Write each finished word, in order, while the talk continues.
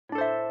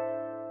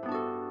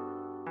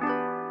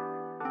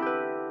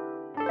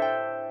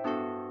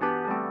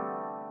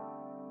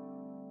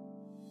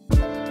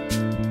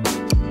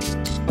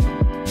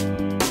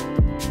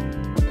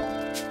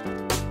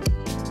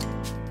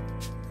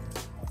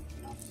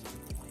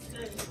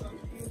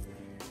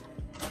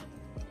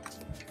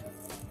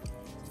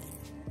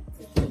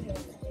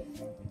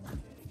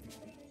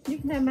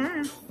They're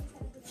mine.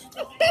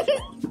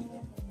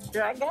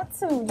 Girl, I got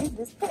two. You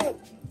just pick.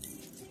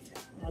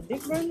 A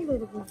big brother,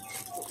 little one.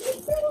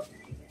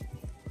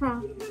 Huh?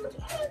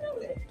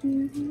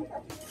 Mm-hmm.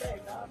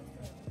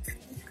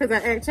 Cause I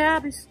act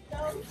childish.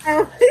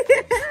 Oh.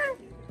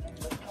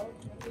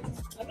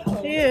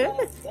 Yeah.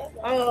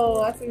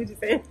 Oh, I see what you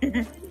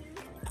said.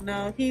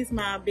 No, he's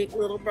my big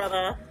little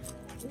brother.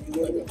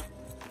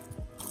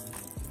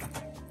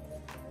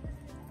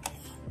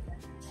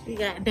 We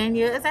got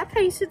Danielle as our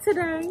patient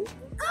today.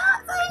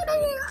 Oh,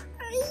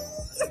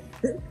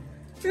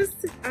 this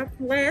is our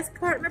last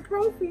partner,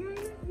 Prophy, ain't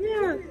it?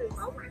 Yeah.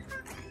 Oh my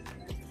God.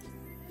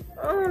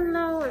 Oh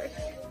Lord.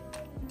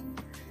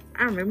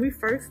 I remember we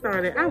first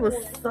started. I was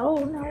so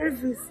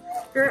nervous.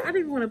 Girl, I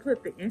didn't want to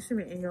put the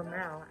instrument in your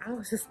mouth. I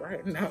was just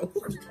like, no.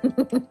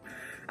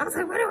 I was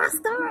like, where do I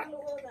start?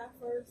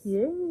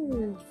 Yes.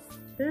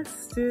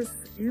 That's just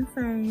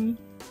insane.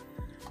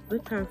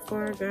 Look how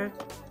far I got.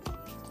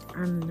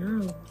 I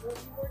know.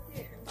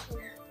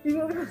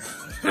 We're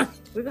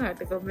gonna have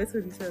to go mess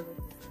with each other.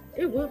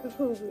 It would be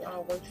cool if we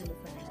all worked in the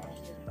same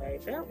office.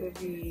 Like, that would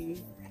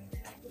be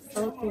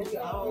so cool.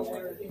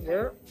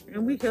 Yep.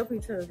 And we help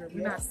each other.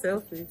 We're not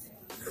selfish.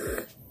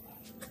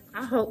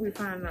 I hope we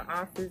find an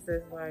office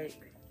that's like,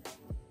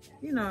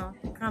 you know,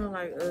 kind of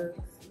like us.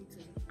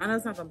 I know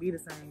it's not gonna be the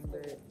same,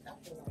 but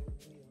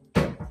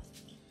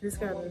just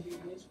gotta.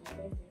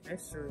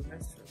 That's true.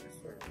 That's true.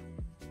 That's true.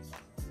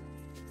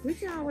 We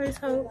can always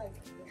hope.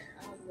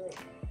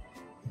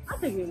 I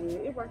think it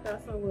will. It worked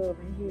out so well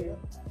in here.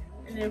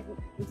 And if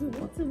we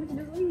want to, we can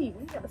just leave.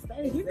 We gotta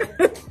stay here.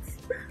 Do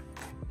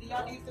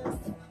y'all need this?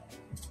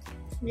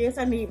 Yes,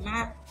 I need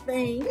my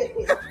thing.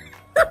 Can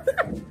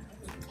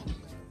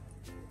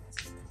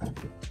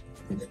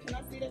I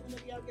see that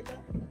whenever y'all get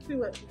done? See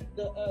what?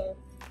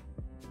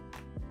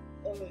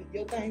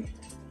 Your thing.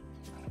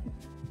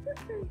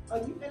 Oh,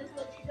 you finished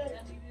what you got?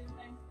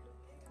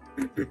 I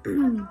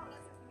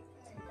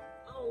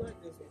don't like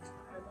this one.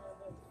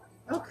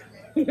 Okay.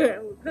 Yeah,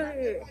 well, go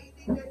ahead.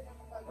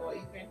 Oh,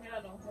 you can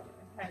have on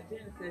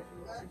hygiene session.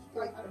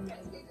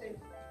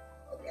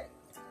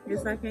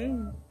 Yes, I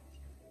can.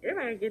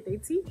 Everybody get their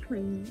teeth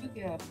clean.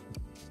 Yeah.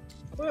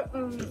 What,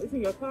 it's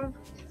in your car?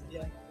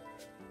 Yeah.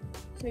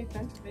 We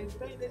can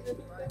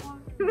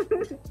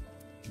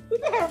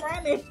have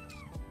running.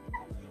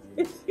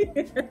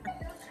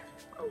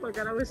 Oh my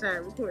God, I wish I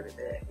had recorded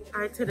that.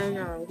 All right, today,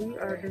 y'all, we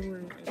are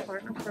doing a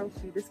partner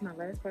Prophy. This is my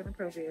last partner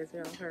Prophy, as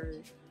y'all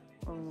heard,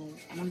 on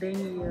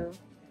Danielle.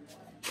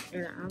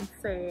 And I'm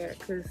sad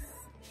because,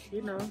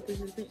 you know, this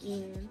is the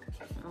end.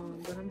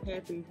 But I'm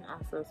happy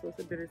also, so it's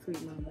a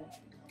bittersweet moment.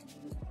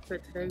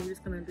 But today, we're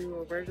just going to do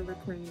a regular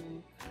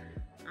cleaning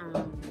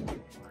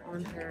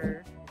on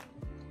her.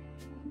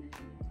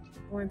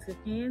 Going to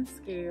hand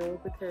scale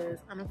because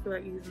I don't feel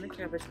like using the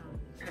cabbage home.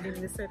 I didn't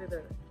even set it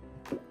up.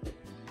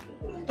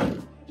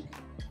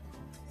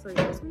 So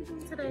yes, we do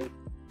today.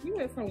 You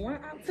went from one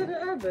out to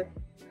the other.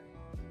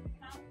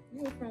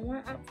 You went from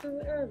one out to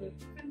the other.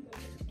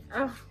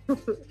 Oh.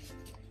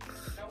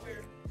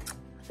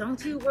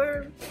 Don't you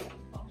worry.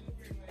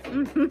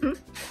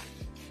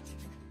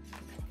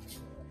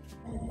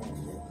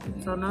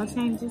 So no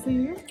changes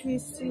in your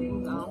history.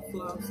 No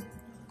floss.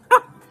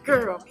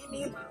 Girl, me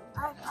neither.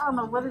 I don't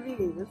know what it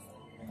is.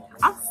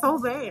 I'm so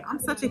bad. I'm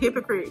such a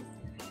hypocrite.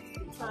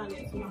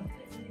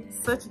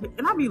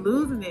 And I be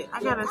losing it.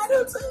 I gotta. I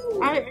do too.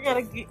 I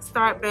gotta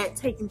start back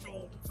taking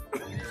things.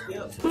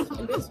 Yep.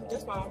 And this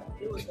why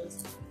it was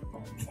this.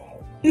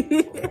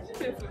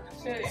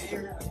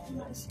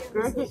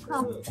 Girl, get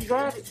come. You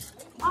got it.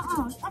 I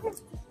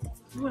just.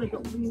 You wanna go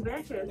bring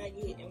back here? Not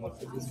yet. And want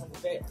to put this one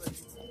back.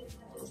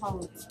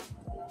 Hold.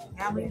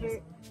 Now leave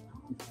it.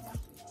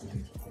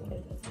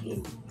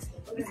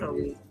 It's so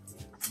weak.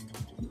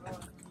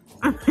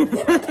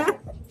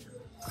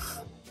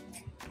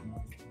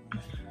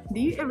 Do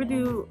you ever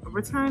do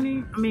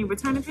returning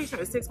patient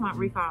or 6-month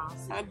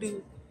recalls? I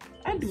do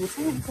a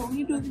full recall.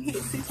 You do hit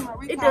 6-month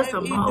recall. It does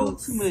the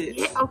most. It do too much.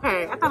 Yeah,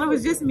 okay. I thought it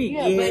was just me.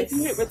 Yeah, yes. but if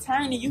you hit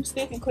returning, you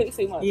still can click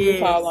 6-month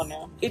recall on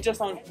there. It just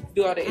don't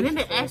do all that. And then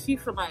they ask you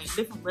for like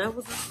different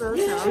levels and stuff.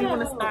 Yeah. So you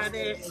want to start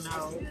that?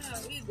 No.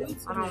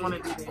 Yeah, I don't want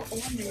to do that.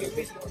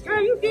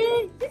 Girl, you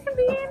good? You can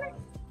be in it.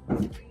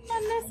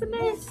 Not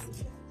mess.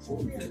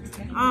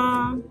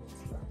 Huh.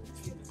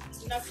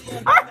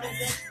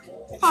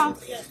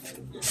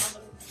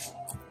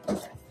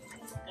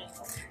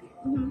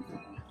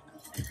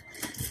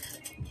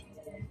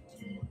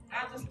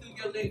 I'll just do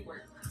your leg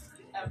work.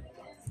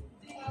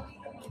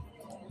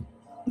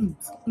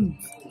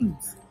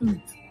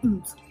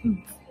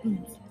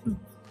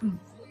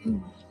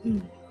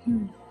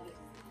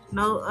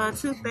 No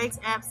toothaches,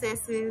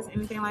 abscesses,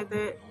 anything like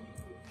that.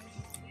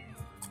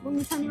 Let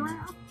me turn you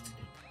around.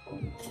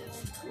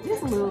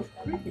 Just a little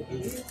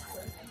creepy.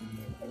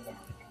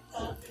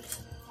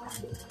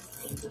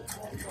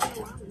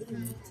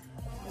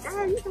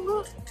 Girl, you can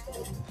look.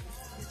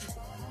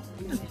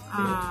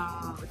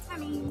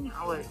 Honey.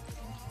 Oh, wait.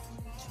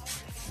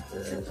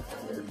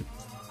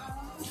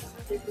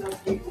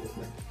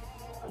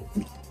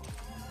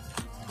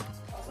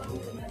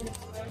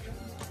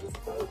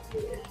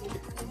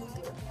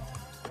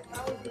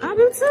 I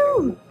do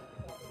too.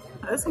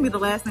 That's gonna be the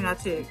last thing I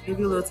check. Give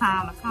you a little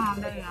time to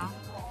calm down.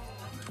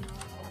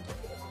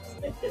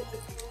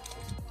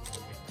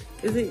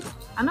 Is it?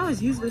 I know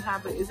it's usually high,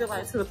 but is it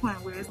like to the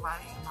point where it's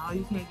like, no,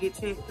 you can't get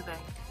checked today?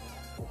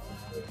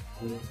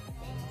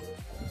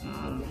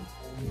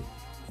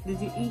 Did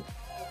you eat?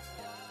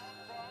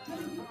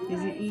 Did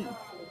you eat?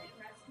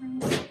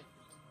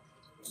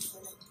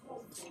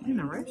 In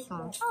the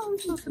restaurant? Oh, we're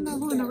supposed to know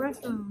who in the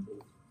restaurant.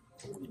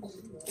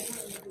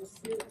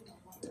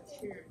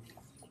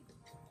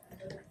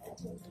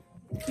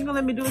 You gonna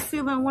let me do a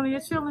seal on one of your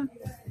children?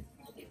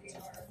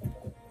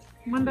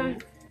 One day?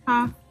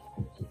 Huh?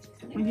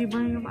 When you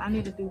bring them, I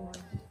need to do one.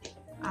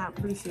 I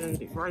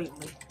appreciate it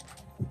greatly.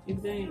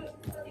 If then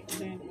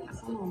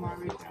some of them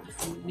already got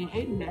some. Then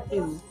Aiden got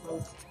them,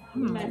 so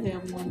we might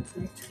have one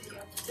too.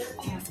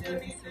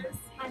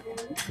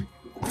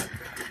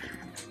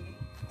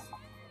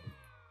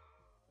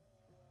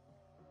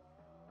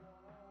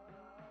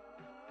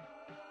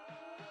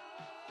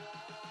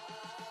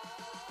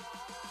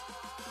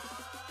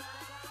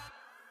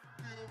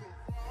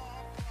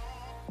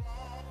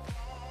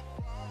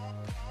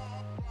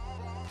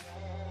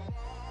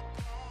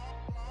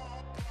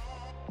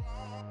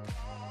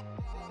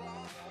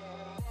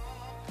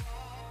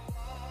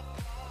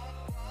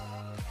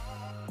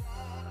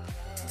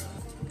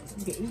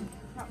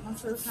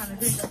 Myself trying to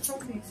drink that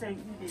protein shake.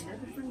 You did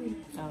nothing for me.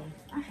 Oh.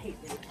 I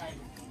hate that. Like,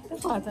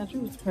 that's why I thought you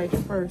was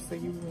pregnant first, so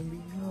you wouldn't be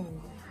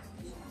hungry.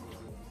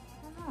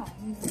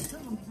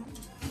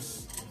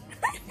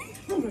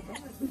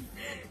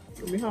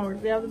 You'll be hungry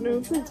this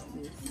afternoon too.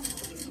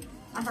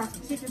 I brought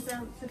some chicken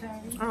salad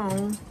today.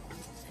 Oh.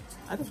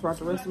 I just brought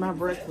the rest of my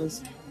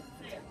breakfast.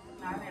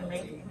 I didn't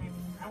make it.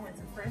 I went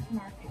to Fresh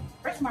Market.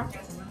 Fresh Market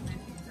has a really good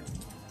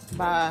pizza.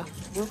 By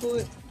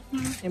Brookwood?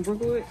 In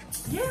Brookwood?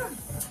 Yeah.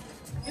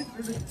 It's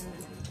really good.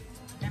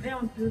 And they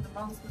don't do the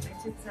most with their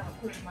chicken salad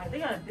pudding. Like, they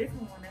got a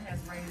different one that has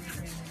raisins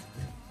in it.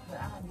 But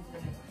I don't use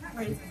that. Not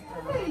raisins.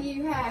 What do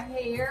you have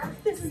here?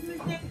 This is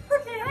Miss Nick.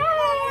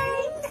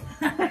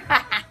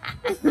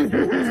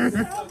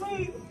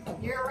 Hey!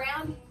 You're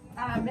around?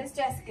 Miss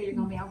Jessica, you're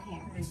going to be on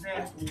camera.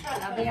 Exactly.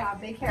 I'll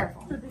be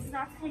careful. So this is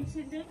our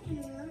patient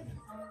Danielle.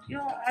 Yo,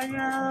 I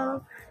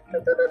know.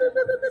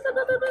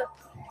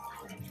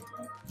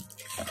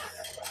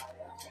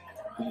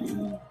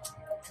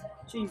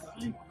 Jesus,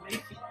 I ain't gonna make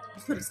it.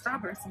 You put a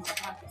Starburst in my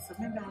pocket, so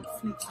maybe I'll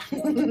sneak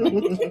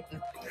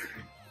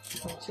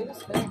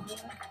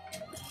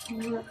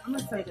I'm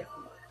gonna say that.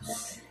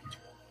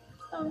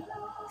 Oh.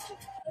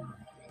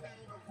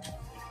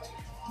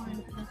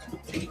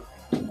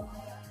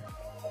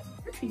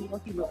 Your teeth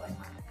low-key look like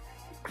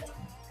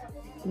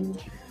mine.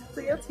 So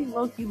your teeth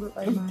low-key look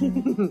like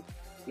mine.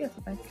 You have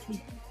some nice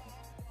teeth.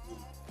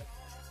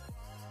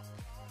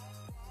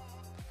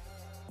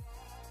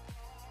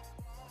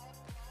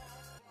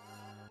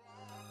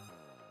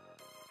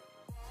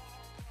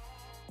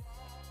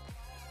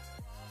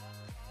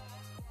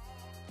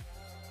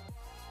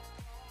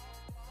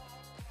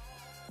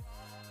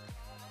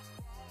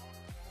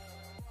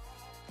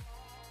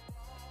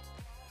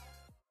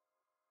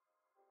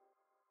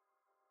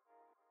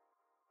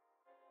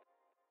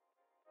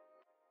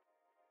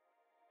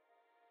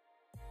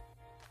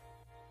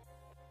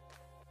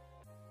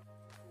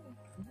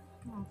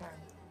 Okay.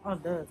 Oh,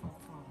 it does.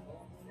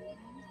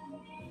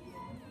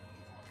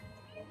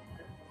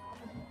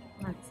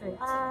 Like I said,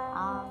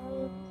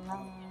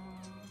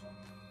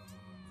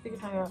 stick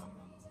it out.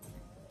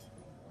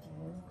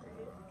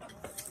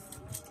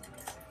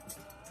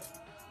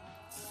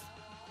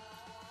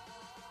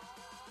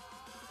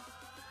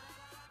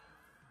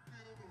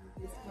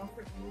 Is it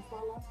comfort when you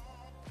fall off?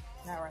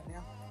 Not right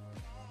now.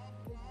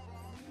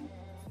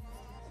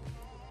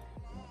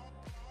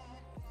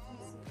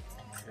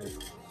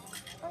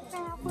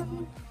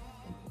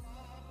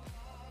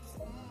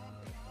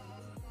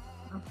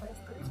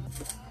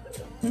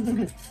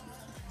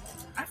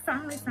 I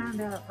finally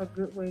found out a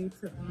good way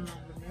to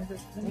remember.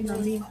 You know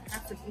me, I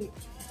forget.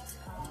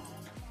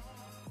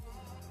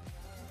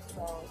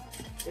 So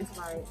it's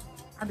like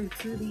I do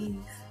 2 of these.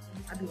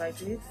 I do like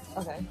this.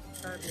 Okay.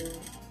 So I do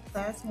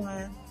class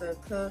 1, the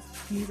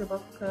cuffs, use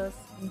both cuffs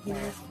in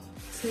here.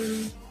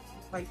 2,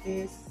 like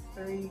this.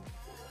 3,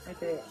 like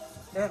that.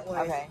 That way.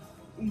 Okay.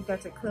 You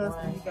got your cuffs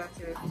and you got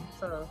your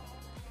cuff.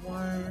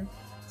 1,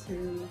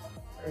 2,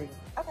 3.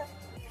 Okay.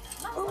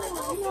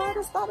 Oh, you know, I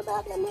just thought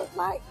about that. Look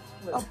like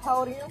a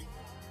podium.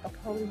 A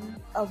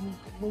podium of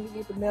when you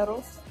get the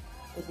medals.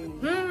 It'd be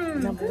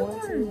number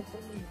 1, 2,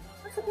 3.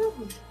 That's a good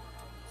one.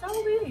 So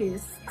it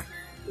is.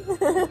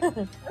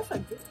 That's a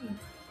good one.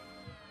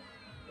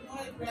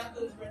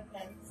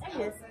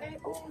 Yes.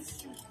 Oh,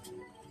 shoot.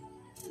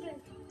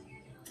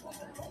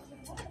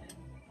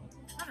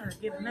 I'm gonna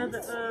get another,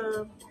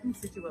 let me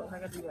sit you up. I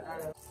gotta do it.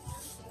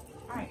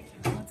 Alright,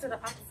 on to the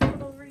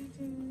occipital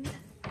region.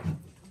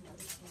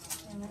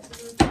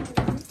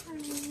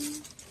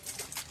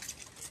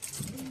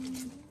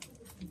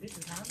 This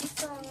is how we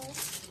start.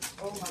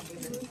 Oh my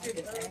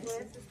goodness.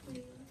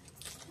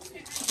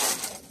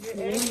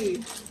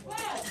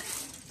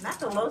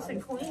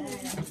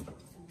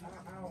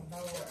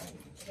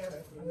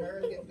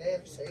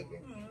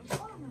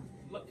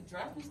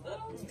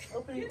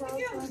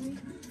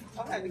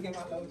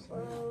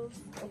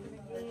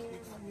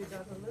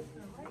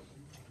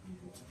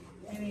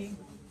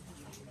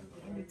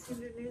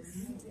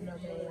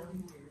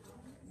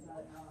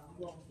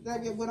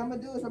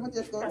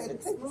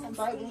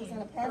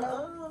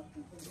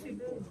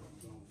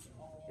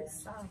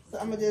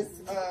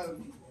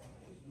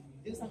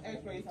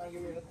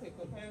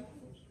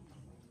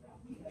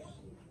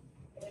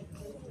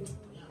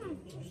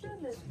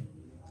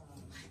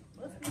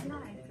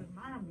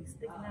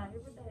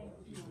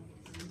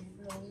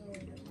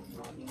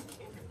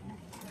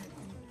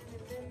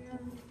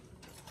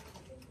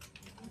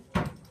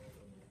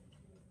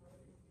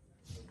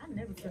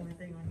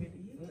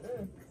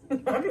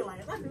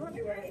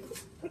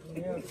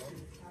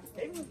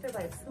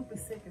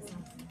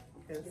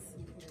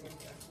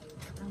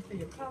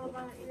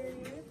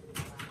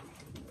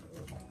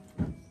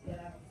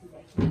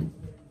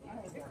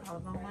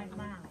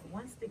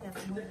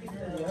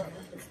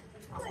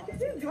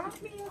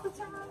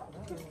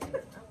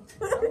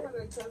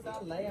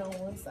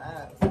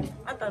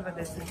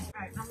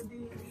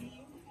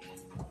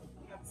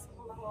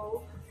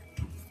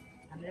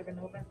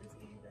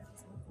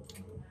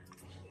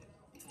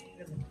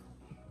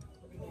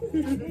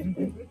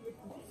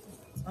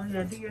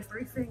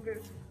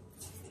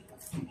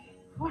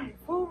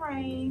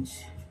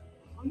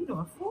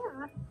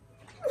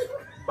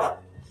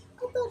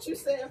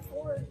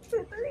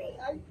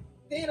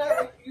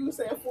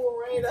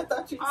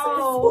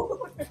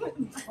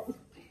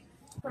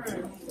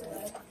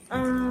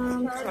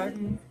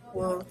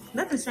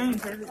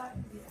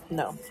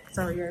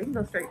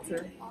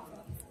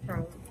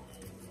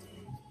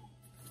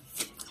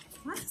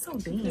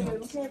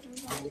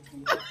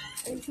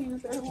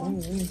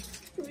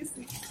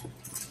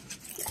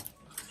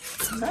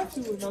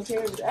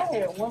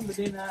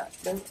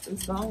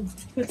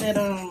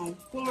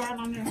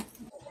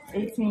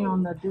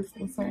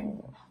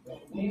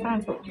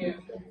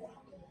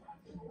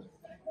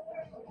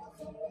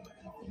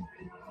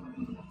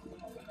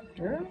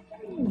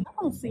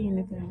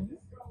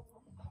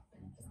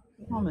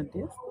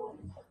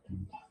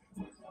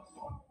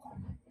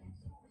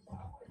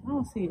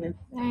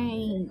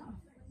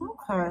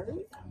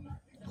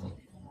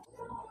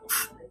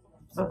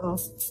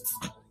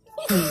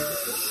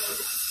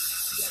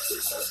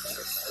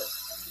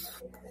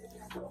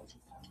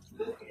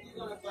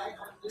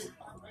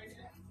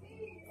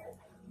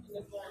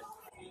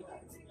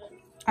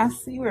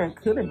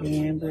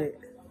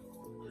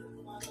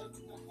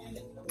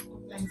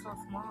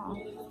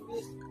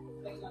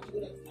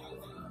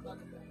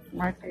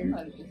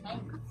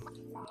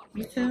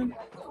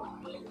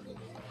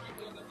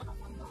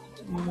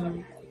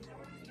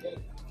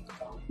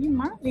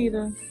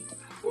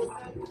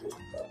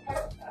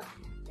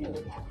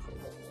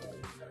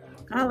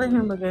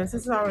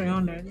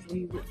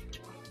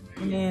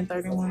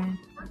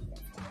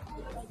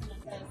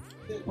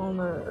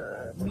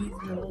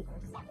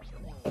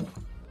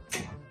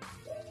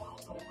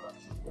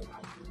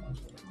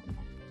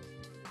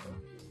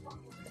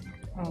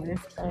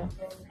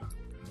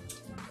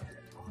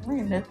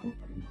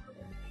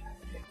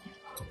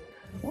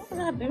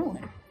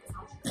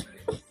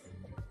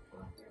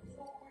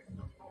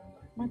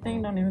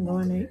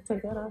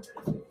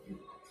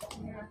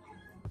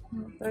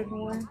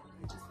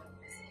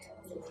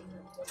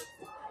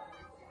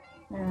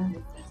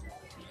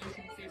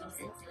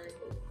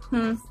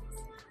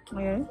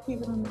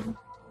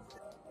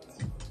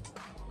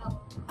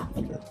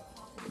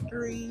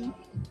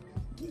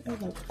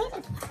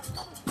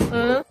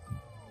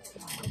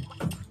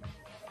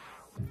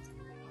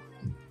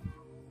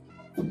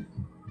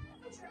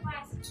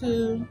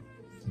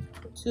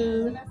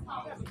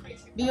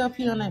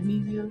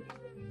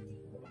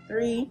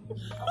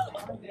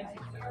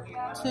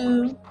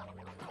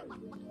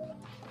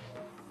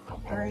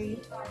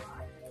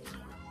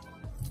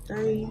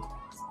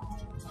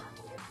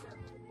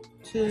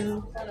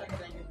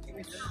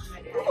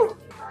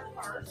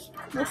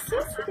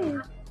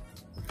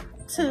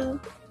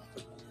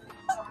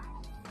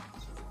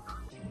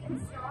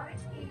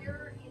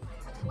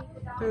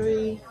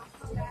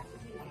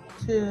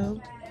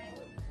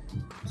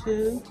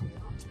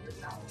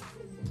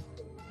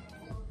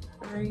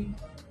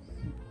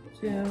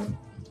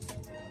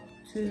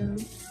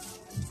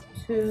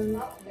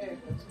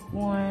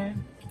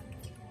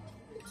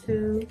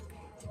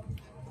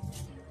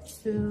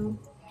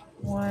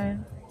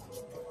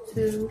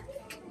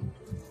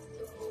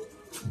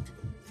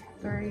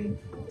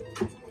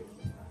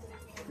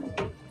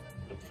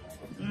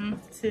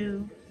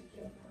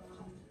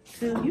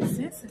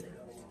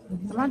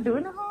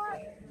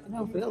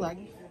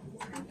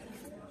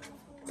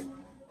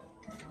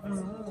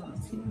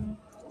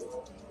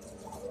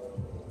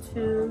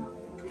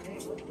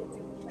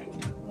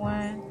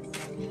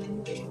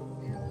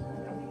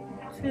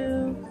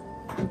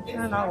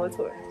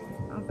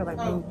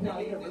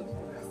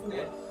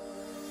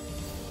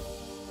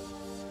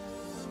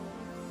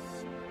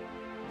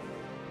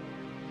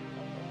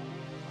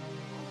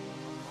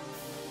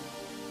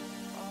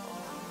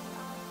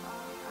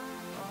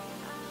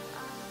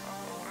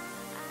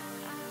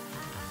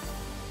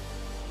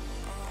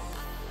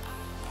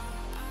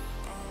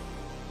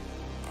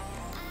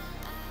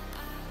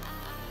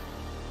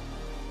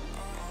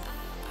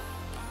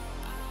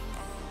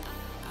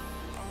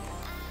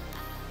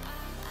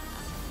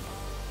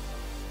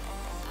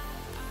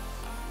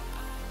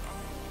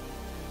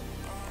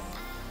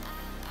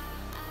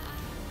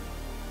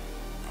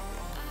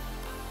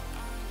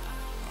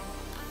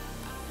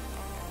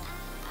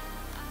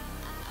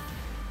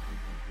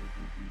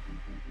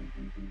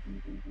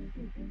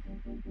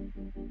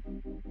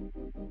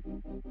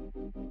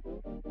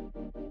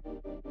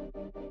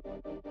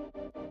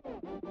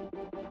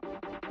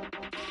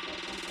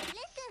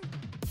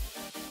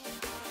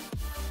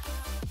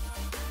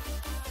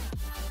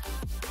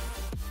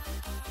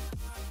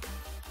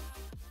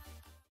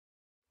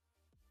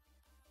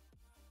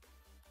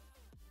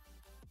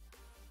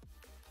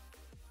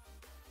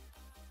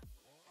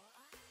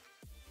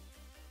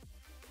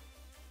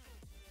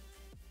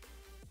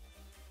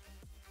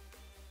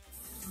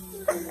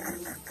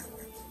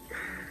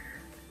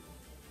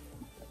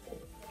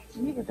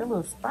 You get that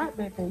little spot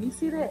back there. You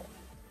see that?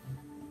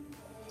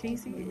 Can you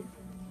see it?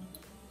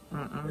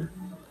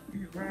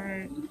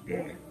 Right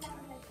there.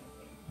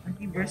 Like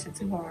you brush it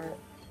too hard.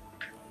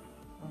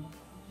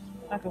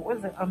 Like a, what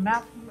is it? A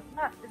mouth?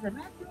 Not, is it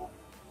mouth?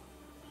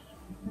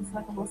 It's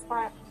like a little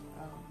spot.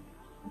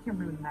 I can't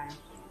remember the name.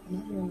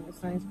 Maybe in the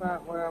same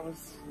spot where I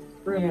was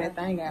spreading that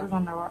thing It out. was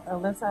on the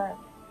left side.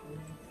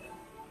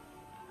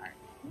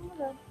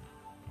 Alright.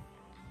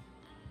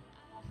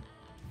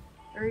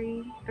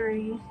 3,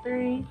 3,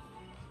 3.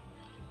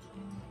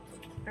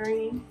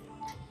 3,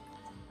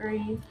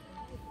 3,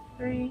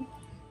 3.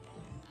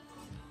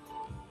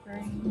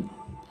 3.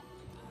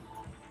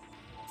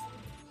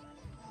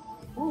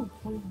 Ooh,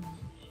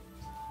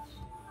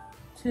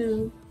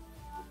 2,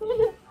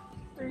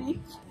 3.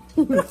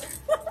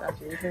 Thought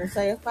you were gonna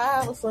say a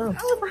 5 or something. I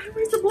was like,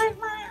 where's the black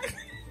line?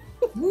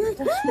 Thought you were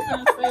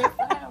gonna say a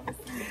 5 or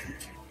something.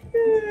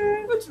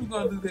 What you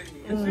gonna do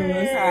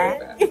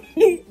that?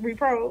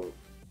 Repro.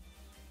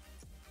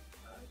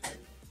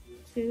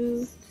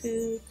 2,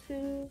 2,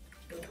 2,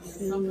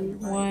 2,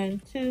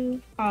 1,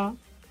 2. Huh?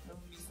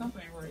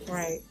 Something right.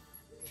 Right.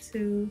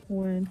 2,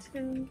 1,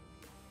 2.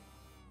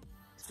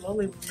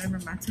 Slowly remember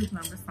my tooth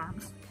number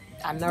songs.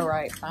 I know,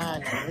 right?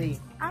 Finally.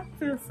 I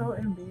feel so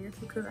embarrassed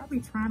because I be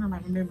trying to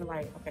like remember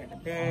like, okay, the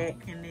back,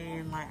 and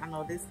then like I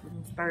know this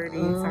one's 30,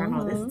 so I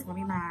know this is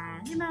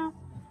 29. You know,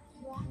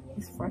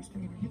 it's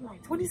frustrating. You're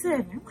like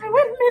 27. I'm like,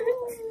 wait a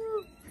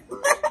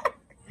minute.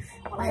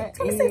 I'm like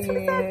 26,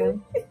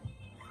 27.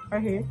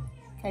 Right here.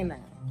 K9.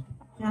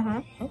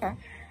 Okay.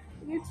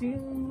 Look at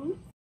you.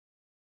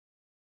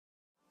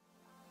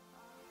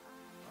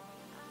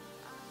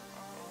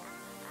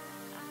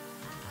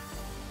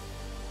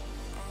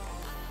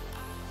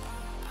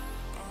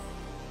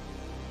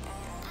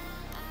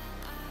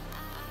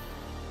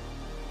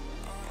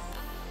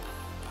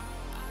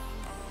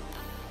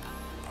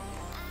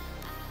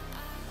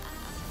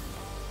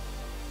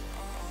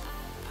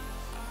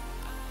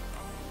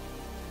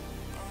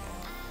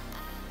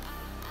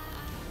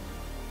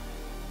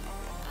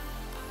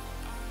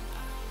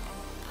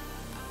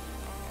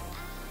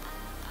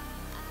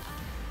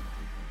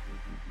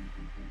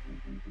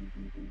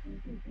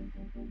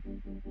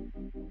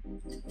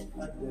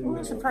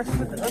 Where's the person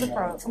with the other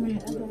product?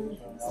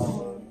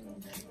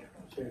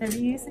 Have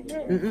you used it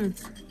yet?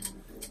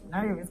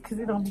 Nervous because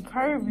it don't be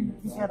curving.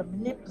 You gotta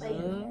manipulate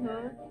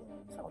it.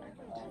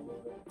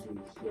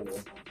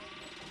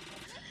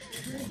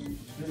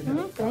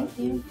 Thank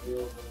you.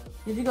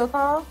 Did you go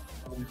call?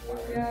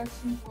 Yeah,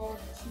 she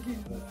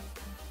didn't.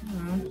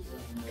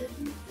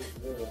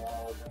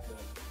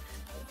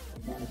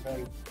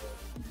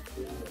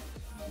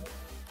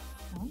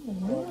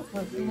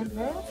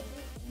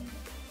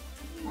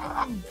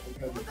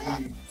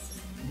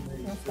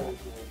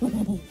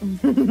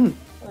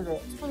 What is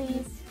it?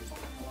 20s?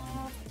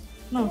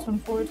 No,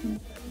 24,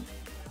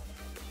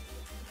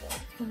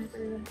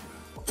 23.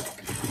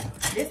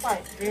 It's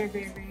like very,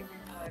 very, very, very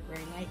hard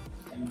right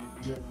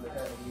now.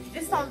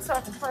 This song so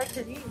I can play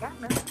because you ain't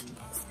got nothing.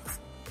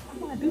 I'm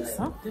gonna do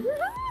something.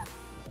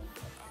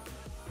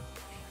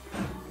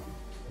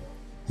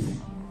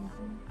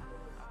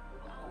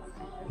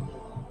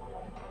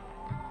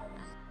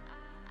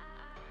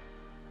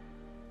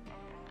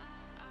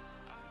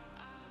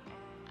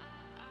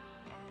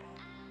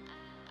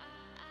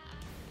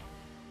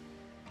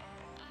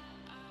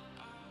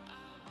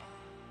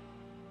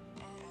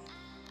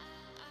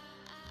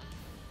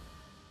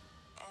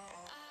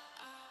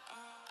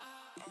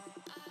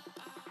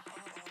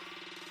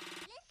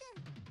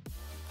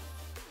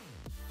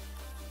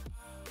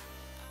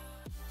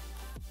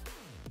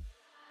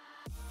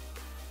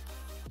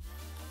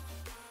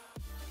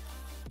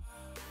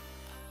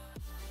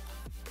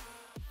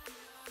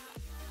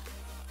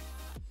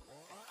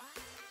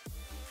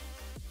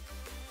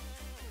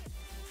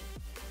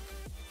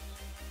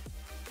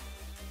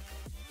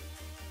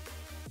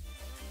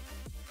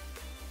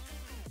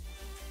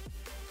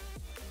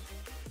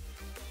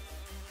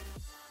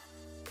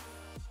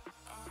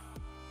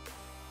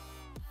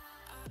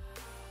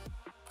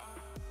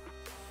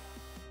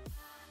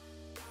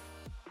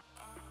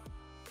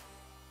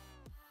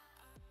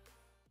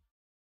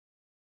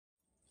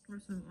 Or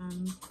some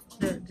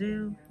that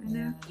gel in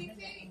there.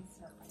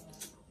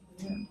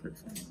 Yeah, put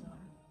some.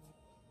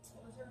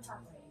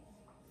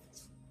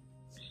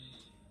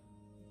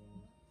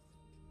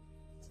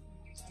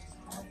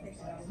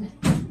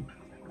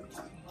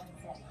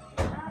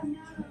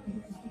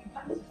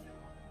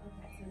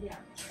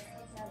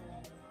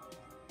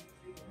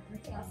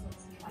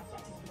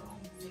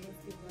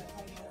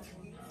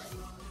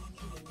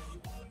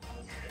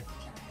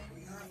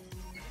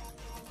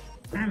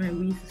 I mean,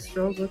 we used to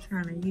struggle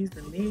trying to use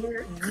the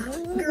mirror.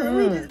 Girl,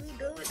 we just be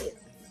doing it.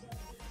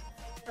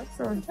 I'm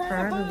so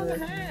proud of us.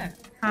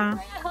 Huh?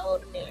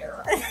 Hold the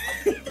mirror. I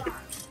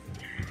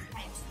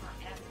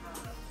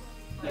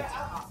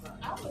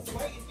was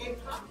waiting.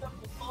 It popped up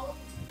before,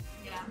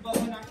 but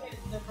when I hit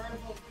the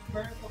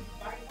vertical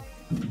bite,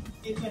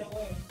 it went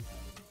away.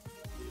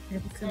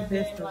 Maybe some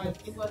vegetables.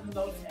 Like, it wasn't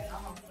loaded at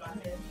all, so I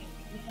had to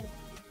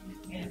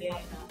and then,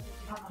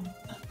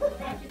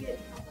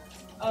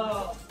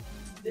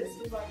 this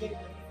is like it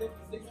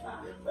 56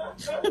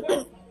 times.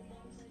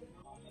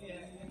 Yeah.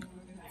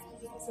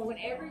 So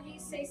whenever you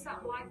see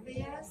something like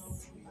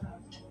this,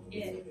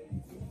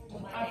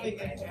 I think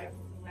that's right.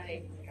 my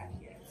neighbor got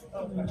hit.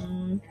 Okay.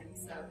 Mm-hmm. And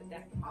so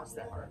that caused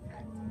the heart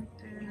attack.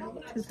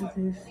 This is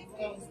this.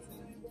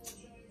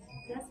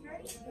 That's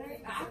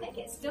very, I think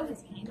it's still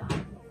his canine. I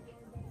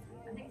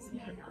think it's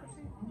canine.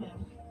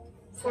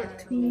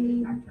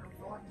 14.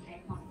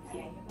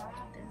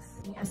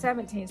 And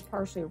 17 is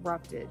partially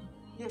erupted.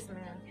 Yes, ma'am.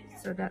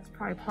 So that's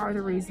probably part of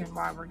the reason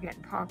why we're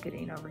getting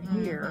pocketing over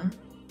here.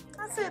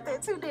 I said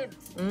that too, didn't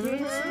Did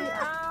she?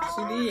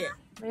 Oh, she? Did.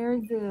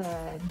 very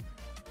good.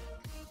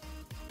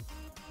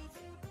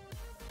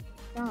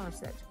 Y'all are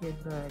such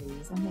good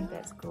buddies. I think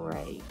that's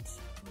great.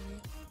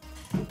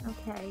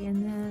 Okay,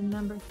 and then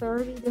number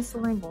 30, this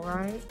lingual,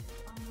 right?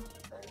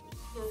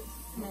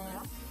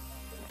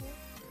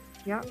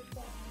 Yep. Okay.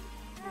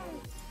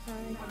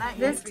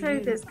 This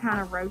tooth is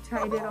kind of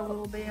rotated a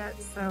little bit,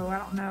 so I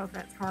don't know if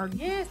that's hard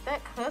Yes,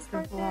 that cuss to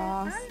right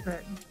floss,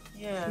 there. but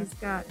Yeah. she's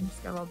got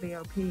a little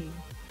BOP too.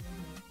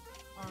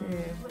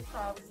 What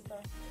trial is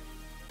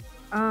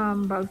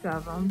that? Both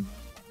of them.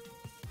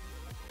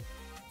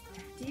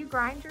 Do you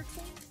grind your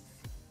teeth?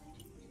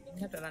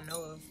 Not that I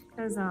know of.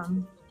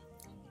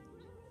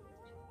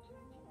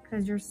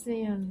 Cause you're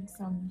seeing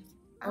some.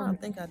 I don't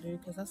think I do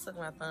because I suck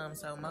my thumb,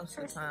 so most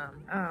of the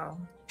time. Oh,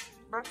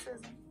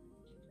 Brushes.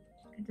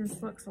 it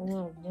just looks a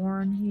little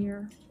worn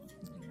here.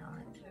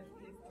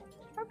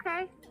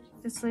 Okay,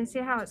 just so you see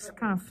how it's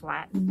kind of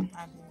flattened.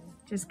 I do.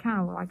 Just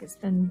kind of like it's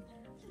been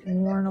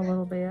worn a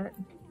little bit.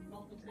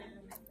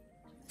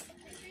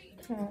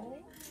 Okay.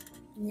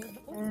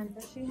 And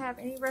does she have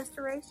any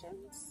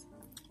restorations?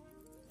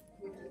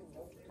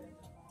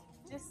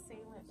 Just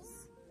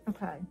sealants.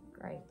 Okay,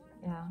 great.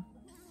 Yeah.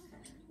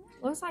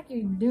 Looks like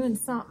you're doing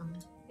something.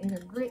 Either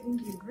gritting,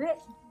 you grit.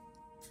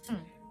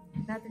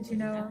 Not that you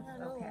know of?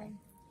 Okay.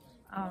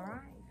 All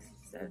right.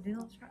 So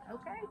dental try.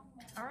 Okay.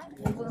 All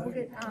right. We'll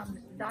get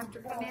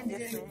Dr. come in to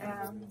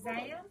exam.